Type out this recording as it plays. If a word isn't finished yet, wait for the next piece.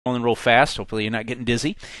Rolling real fast. Hopefully you're not getting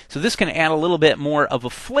dizzy. So this can add a little bit more of a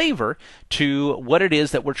flavor to what it is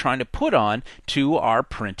that we're trying to put on to our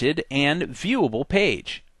printed and viewable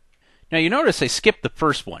page. Now you notice I skipped the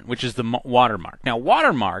first one, which is the watermark. Now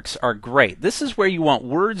watermarks are great. This is where you want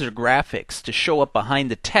words or graphics to show up behind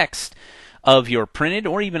the text of your printed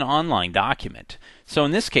or even online document. So in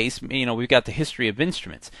this case, we've got the history of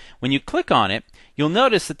instruments. When you click on it, you'll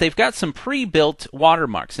notice that they've got some pre-built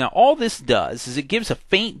watermarks. Now all this does is it gives a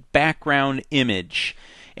faint background image,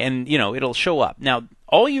 and it'll show up. Now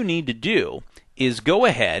all you need to do is go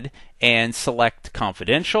ahead and select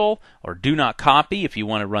confidential or do not copy if you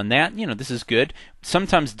want to run that. This is good.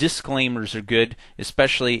 Sometimes disclaimers are good,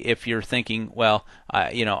 especially if you're thinking, well,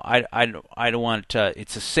 I don't want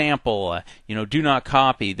it's a sample. Do not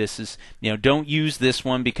copy. This is don't use this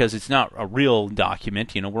one because it's not a real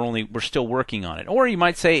document. We're still working on it. Or you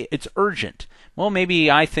might say it's urgent. Well, maybe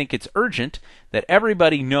I think it's urgent that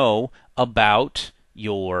everybody know about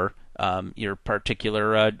your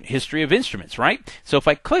particular history of instruments, right? So if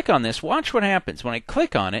I click on this, watch what happens. When I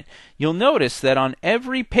click on it, you'll notice that on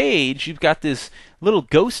every page you've got this little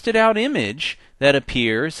ghosted out image that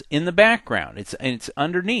appears in the background. It's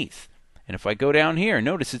underneath. And if I go down here,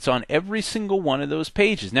 notice it's on every single one of those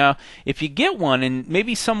pages. Now, if you get one and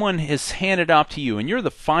maybe someone has handed off to you and you're the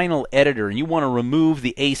final editor and you want to remove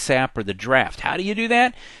the ASAP or the draft, how do you do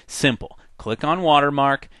that? Simple. Click on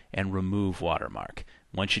watermark and remove watermark.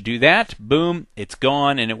 Once you do that, boom, it's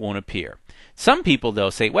gone and it won't appear. Some people, though,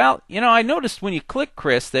 say, well, I noticed when you click,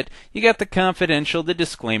 Chris, that you got the confidential, the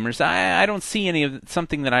disclaimers. I don't see any of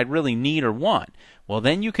something that I really need or want. Well,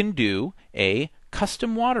 then you can do a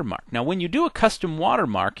custom watermark. Now, when you do a custom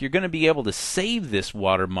watermark, you're going to be able to save this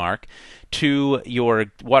watermark to your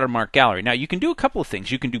watermark gallery. Now, you can do a couple of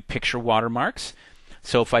things. You can do picture watermarks.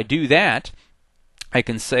 So if I do that, I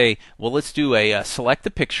can say, well, let's do a select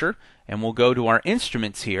the picture. And we'll go to our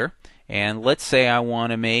instruments here, and let's say I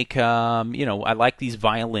want to make, I like these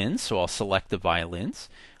violins, so I'll select the violins.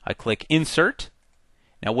 I click Insert.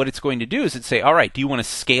 Now what it's going to do is say, all right, do you want to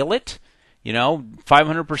scale it,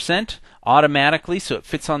 500% automatically so it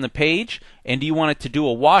fits on the page, and do you want it to do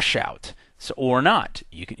a washout or not?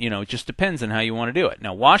 You can, it just depends on how you want to do it.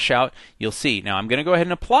 Now washout, you'll see. Now I'm going to go ahead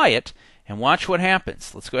and apply it, and watch what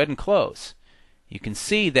happens. Let's go ahead and close. You can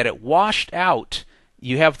see that it washed out.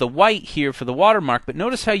 You have the white here for the watermark, but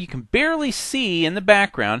notice how you can barely see in the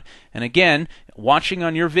background. And again, watching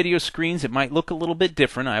on your video screens, it might look a little bit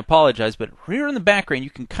different. I apologize, but here in the background, you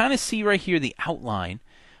can kind of see right here the outline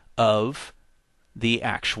of the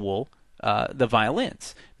actual the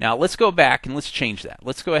violins. Now let's go back and let's change that.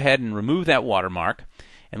 Let's go ahead and remove that watermark,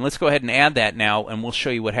 and let's go ahead and add that now, and we'll show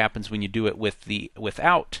you what happens when you do it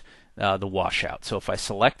without the washout. So if I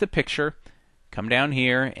select the picture, come down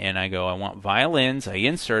here, and I go, I want violins, I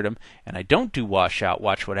insert them, and I don't do washout.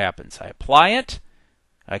 Watch what happens. I apply it,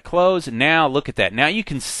 I close, and now look at that. Now you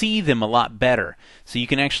can see them a lot better, so you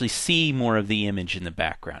can actually see more of the image in the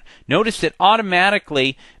background. Notice it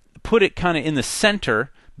automatically put it kind of in the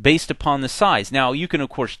center based upon the size. Now you can, of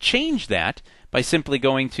course, change that by simply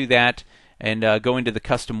going to that and going to the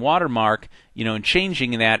custom watermark, and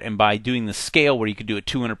changing that, and by doing the scale where you could do it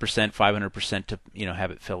 200%, 500% to, have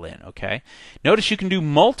it fill in, okay? Notice you can do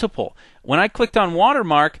multiple. When I clicked on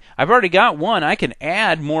watermark, I've already got one. I can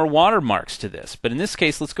add more watermarks to this. But in this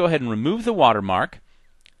case, let's go ahead and remove the watermark.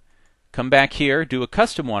 Come back here, do a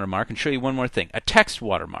custom watermark, and show you one more thing, a text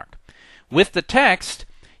watermark. With the text,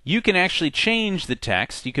 you can actually change the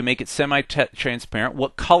text. You can make it semi-transparent.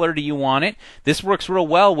 What color do you want it? This works real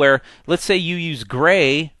well where, let's say you use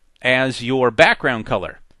gray as your background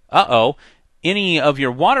color. Any of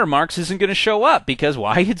your watermarks isn't going to show up because,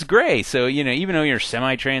 why? It's gray. So, even though you're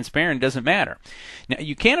semi-transparent, it doesn't matter. Now,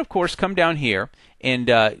 you can, of course, come down here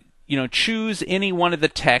and, choose any one of the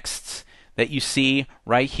texts that you see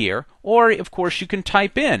right here. Or, of course, you can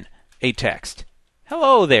type in a text.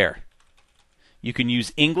 Hello there. You can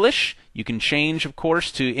use English. You can change, of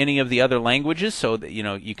course, to any of the other languages so that,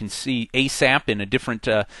 you can see ASAP in a different,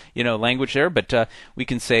 language there. But we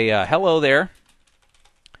can say, hello there.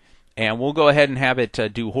 And we'll go ahead and have it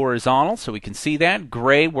do horizontal so we can see that.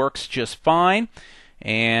 Gray works just fine.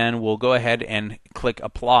 And we'll go ahead and click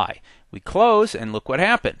Apply. We close, and look what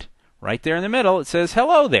happened. Right there in the middle, it says,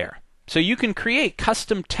 hello there. So you can create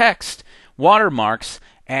custom text watermarks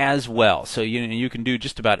as well. So you can do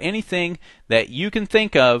just about anything that you can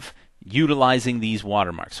think of utilizing these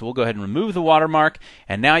watermarks. So we'll go ahead and remove the watermark,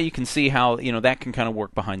 and now you can see how that can kind of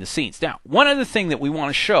work behind the scenes. Now, one other thing that we want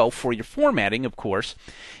to show for your formatting, of course,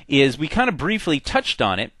 is we kind of briefly touched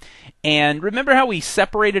on it. And remember how we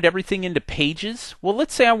separated everything into pages? Well,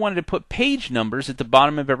 let's say I wanted to put page numbers at the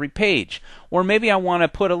bottom of every page. Or maybe I want to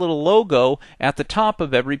put a little logo at the top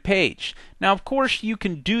of every page. Now, of course, you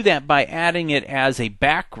can do that by adding it as a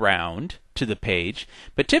background to the page.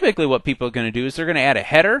 But typically what people are going to do is they're going to add a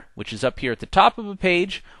header, which is up here at the top of a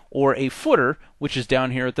page, or a footer, which is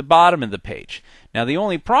down here at the bottom of the page. Now, the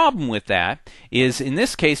only problem with that is, in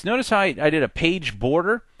this case, notice how I did a page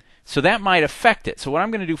border. So that might affect it. So what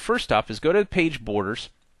I'm going to do first off is go to the page borders.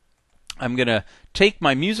 I'm going to take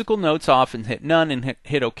my musical notes off and hit none and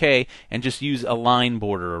hit OK and just use a line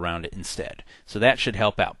border around it instead. So that should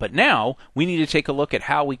help out. But now we need to take a look at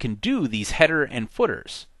how we can do these header and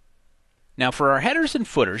footers. Now for our headers and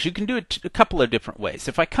footers, you can do it a couple of different ways.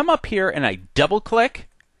 If I come up here and I double click,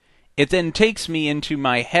 it then takes me into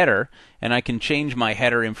my header, and I can change my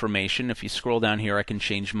header information. If you scroll down here, I can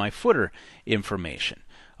change my footer information.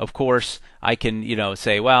 Of course, I can,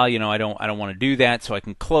 say, well, I don't want to do that, so I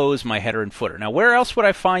can close my header and footer. Now, where else would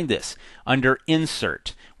I find this? Under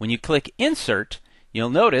Insert. When you click Insert, you'll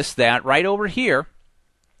notice that right over here,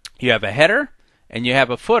 you have a header and you have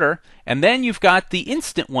a footer, and then you've got the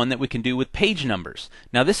instant one that we can do with page numbers.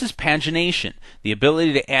 Now, this is pagination, the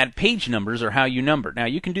ability to add page numbers or how you number. Now,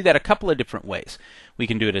 you can do that a couple of different ways. We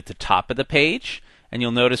can do it at the top of the page, and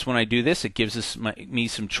you'll notice when I do this, it gives me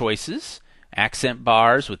some choices. Accent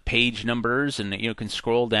bars with page numbers, and you can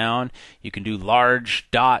scroll down. You can do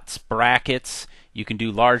large dots, brackets. You can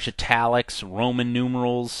do large italics, Roman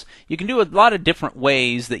numerals. You can do a lot of different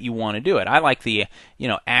ways that you want to do it. I like the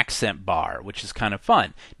accent bar, which is kind of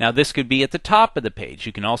fun. Now this could be at the top of the page.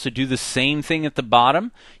 You can also do the same thing at the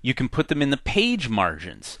bottom. You can put them in the page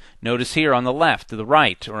margins. Notice here on the left, to the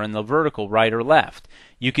right, or in the vertical right or left.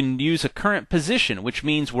 You can use a current position, which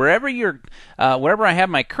means wherever I have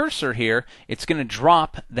my cursor here, it's going to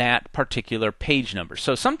drop that particular page number.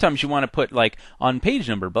 So sometimes you want to put like on page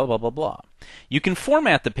number, blah, blah, blah, blah. You can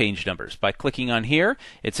format the page numbers by clicking on here.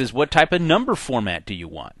 It says what type of number format do you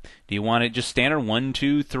want? Do you want it just standard 1,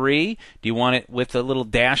 2, 3? Do you want it with the little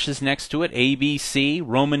dashes next to it, A, B, C,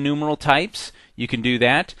 Roman numeral types? You can do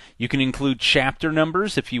that. You can include chapter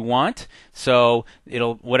numbers if you want. So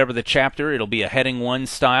whatever the chapter, it'll be a heading 1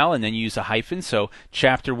 style, and then use a hyphen. So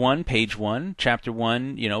chapter 1, page 1, chapter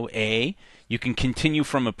 1, A. You can continue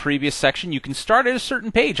from a previous section. You can start at a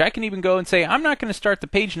certain page. I can even go and say, I'm not going to start the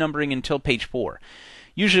page numbering until page 4.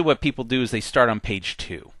 Usually what people do is they start on page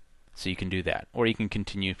 2. So you can do that. Or you can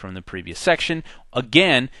continue from the previous section.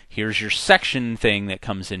 Again, here's your section thing that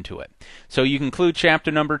comes into it. So you can include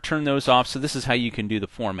chapter number, turn those off. So this is how you can do the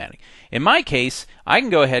formatting. In my case, I can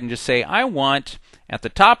go ahead and just say, I want at the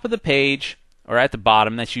top of the page, or at the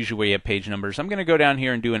bottom, that's usually where you have page numbers, I'm going to go down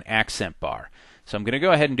here and do an accent bar. So I'm going to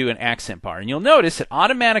go ahead and do an accent bar. And you'll notice it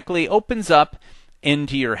automatically opens up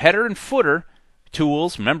into your header and footer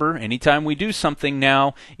tools. Remember, anytime we do something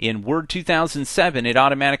now in Word 2007, it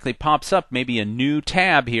automatically pops up maybe a new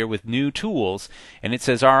tab here with new tools, and it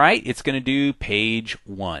says, all right, it's going to do page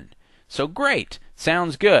 1. So great.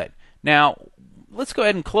 Sounds good. Now, let's go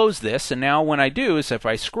ahead and close this, and now when I do is if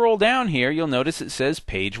I scroll down here, you'll notice it says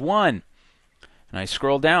page 1. And I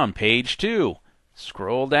scroll down, page 2.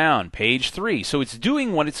 Scroll down, page 3. So it's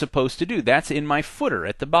doing what it's supposed to do. That's in my footer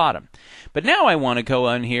at the bottom. But now I want to go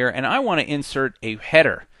on here and I want to insert a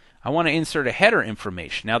header. I want to insert a header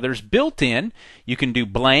information. Now there's built-in, you can do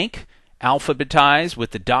blank, alphabetize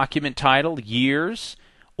with the document title, years,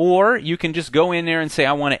 or you can just go in there and say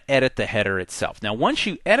I want to edit the header itself. Now once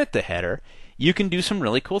you edit the header, you can do some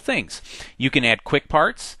really cool things. You can add quick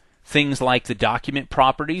parts. Things like the document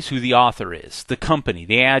properties, who the author is, the company,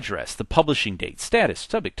 the address, the publishing date, status,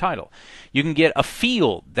 subject, title. You can get a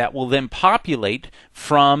field that will then populate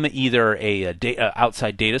from either a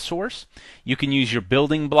outside data source. You can use your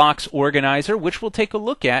building blocks organizer, which we'll take a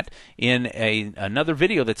look at in another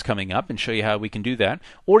video that's coming up and show you how we can do that.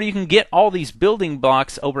 Or you can get all these building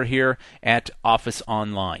blocks over here at Office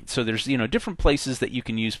Online. So there's different places that you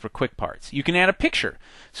can use for quick parts. You can add a picture.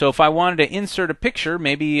 So if I wanted to insert a picture,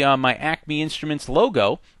 maybe my Acme Instruments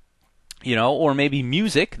logo, or maybe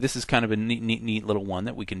music. This is kind of a neat little one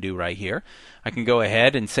that we can do right here. I can go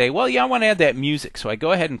ahead and say, well, yeah, I want to add that music. So I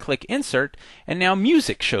go ahead and click Insert, and now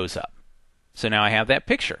music shows up. So now I have that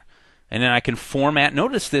picture. And then I can format.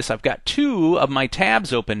 Notice this, I've got 2 of my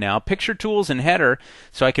tabs open now, Picture Tools and Header,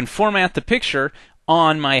 so I can format the picture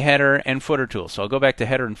on my Header and Footer tools. So I'll go back to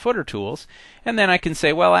Header and Footer tools, and then I can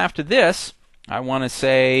say, well, after this, I want to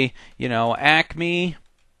say, Acme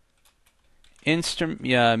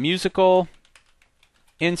Musical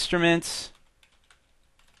Instruments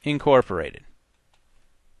Incorporated.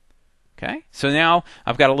 Okay, so now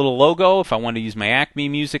I've got a little logo. If I want to use my Acme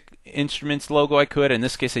Music Instruments logo, I could. In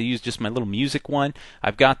this case, I use just my little music one.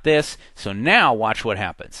 I've got this. So now watch what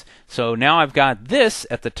happens. So now I've got this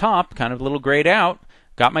at the top, kind of a little grayed out.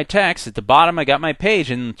 Got my text. At the bottom, I got my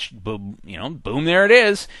page, and boom, boom, there it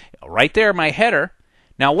is. Right there, my header.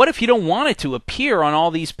 Now, what if you don't want it to appear on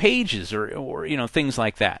all these pages or things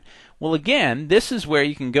like that? Well, again, this is where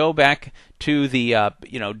you can go back to the,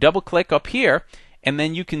 double-click up here, and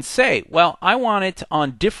then you can say, well, I want it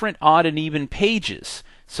on different odd and even pages.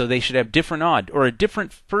 So they should have different odd or a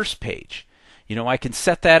different first page. I can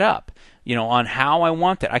set that up, on how I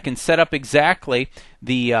want it. I can set up exactly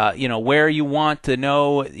the, where you want to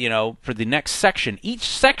know, for the next section. Each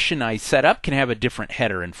section I set up can have a different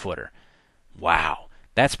header and footer. Wow.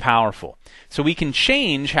 That's powerful. So we can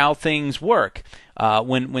change how things work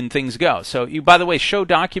when things go. So by the way, show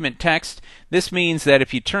document text. This means that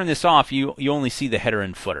if you turn this off, you only see the header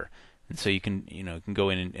and footer, and so you can can go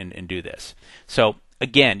in and do this. So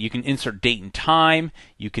again, you can insert date and time.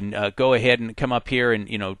 You can go ahead and come up here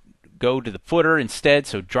and go to the footer instead.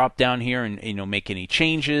 So drop down here and make any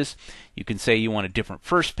changes. You can say you want a different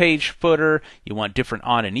first page footer. You want different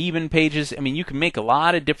odd and even pages. I mean, you can make a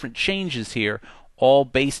lot of different changes here, all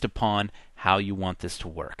based upon how you want this to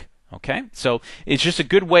work. Okay, so it's just a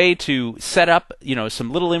good way to set up,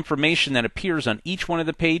 some little information that appears on each one of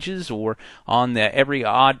the pages or on every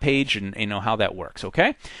odd page, and how that works.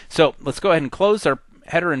 Okay, so let's go ahead and close our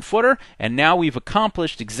header and footer, and now we've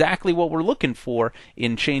accomplished exactly what we're looking for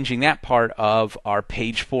in changing that part of our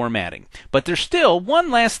page formatting. But there's still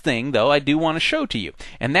one last thing, though, I do want to show to you,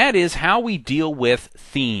 and that is how we deal with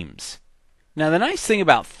themes. Now, the nice thing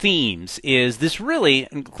about themes is this really,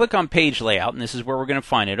 click on page layout, and this is where we're going to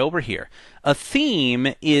find it over here. A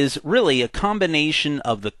theme is really a combination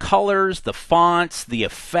of the colors, the fonts, the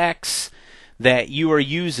effects that you are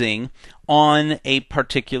using on a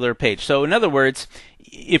particular page. So in other words,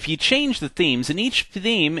 if you change the themes, and each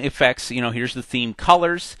theme affects, here's the theme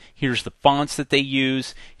colors, here's the fonts that they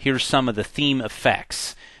use, here's some of the theme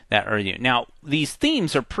effects. Now, these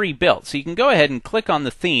themes are pre-built, so you can go ahead and click on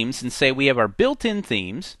the themes and say we have our built-in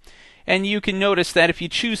themes, and you can notice that if you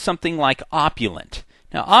choose something like Opulent.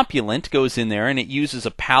 Now, Opulent goes in there and it uses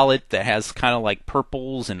a palette that has kind of like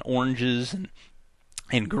purples and oranges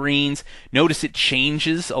and greens. Notice it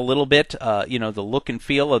changes a little bit, the look and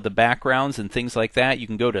feel of the backgrounds and things like that. You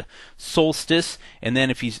can go to Solstice, and then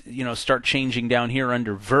if you start changing down here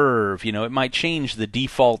under Verve, it might change the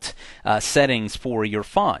default settings for your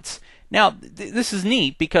fonts. Now, this is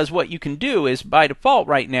neat because what you can do is, by default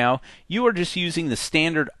right now, you are just using the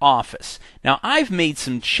standard Office. Now, I've made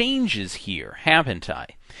some changes here, haven't I?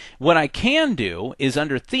 What I can do is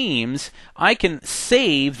under Themes, I can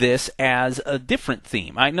save this as a different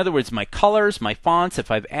theme. In other words, my colors, my fonts, if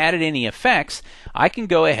I've added any effects, I can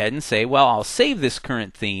go ahead and say, well, I'll save this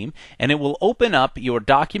current theme, and it will open up your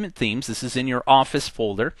document themes. This is in your Office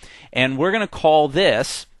folder, and we're going to call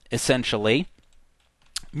this, essentially,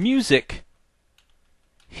 Music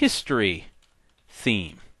History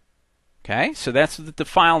Theme. Okay, so that's what the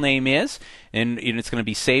file name is, and it's going to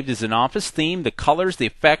be saved as an Office theme. The colors, the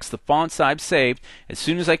effects, the fonts I've saved. As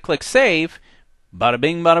soon as I click Save, bada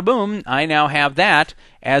bing, bada boom, I now have that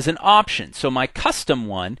as an option. So my custom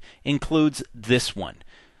one includes this one.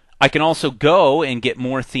 I can also go and get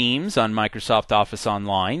more themes on Microsoft Office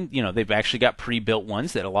Online. They've actually got pre-built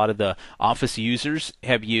ones that a lot of the Office users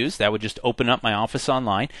have used. That would just open up my Office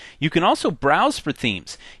Online. You can also browse for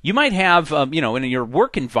themes. You might have, in your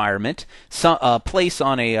work environment, a place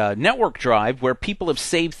on a network drive where people have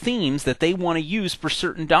saved themes that they want to use for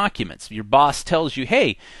certain documents. Your boss tells you,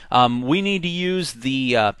 hey, we need to use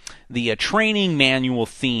the training manual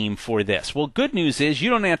theme for this. Well, good news is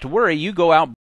you don't have to worry. You go out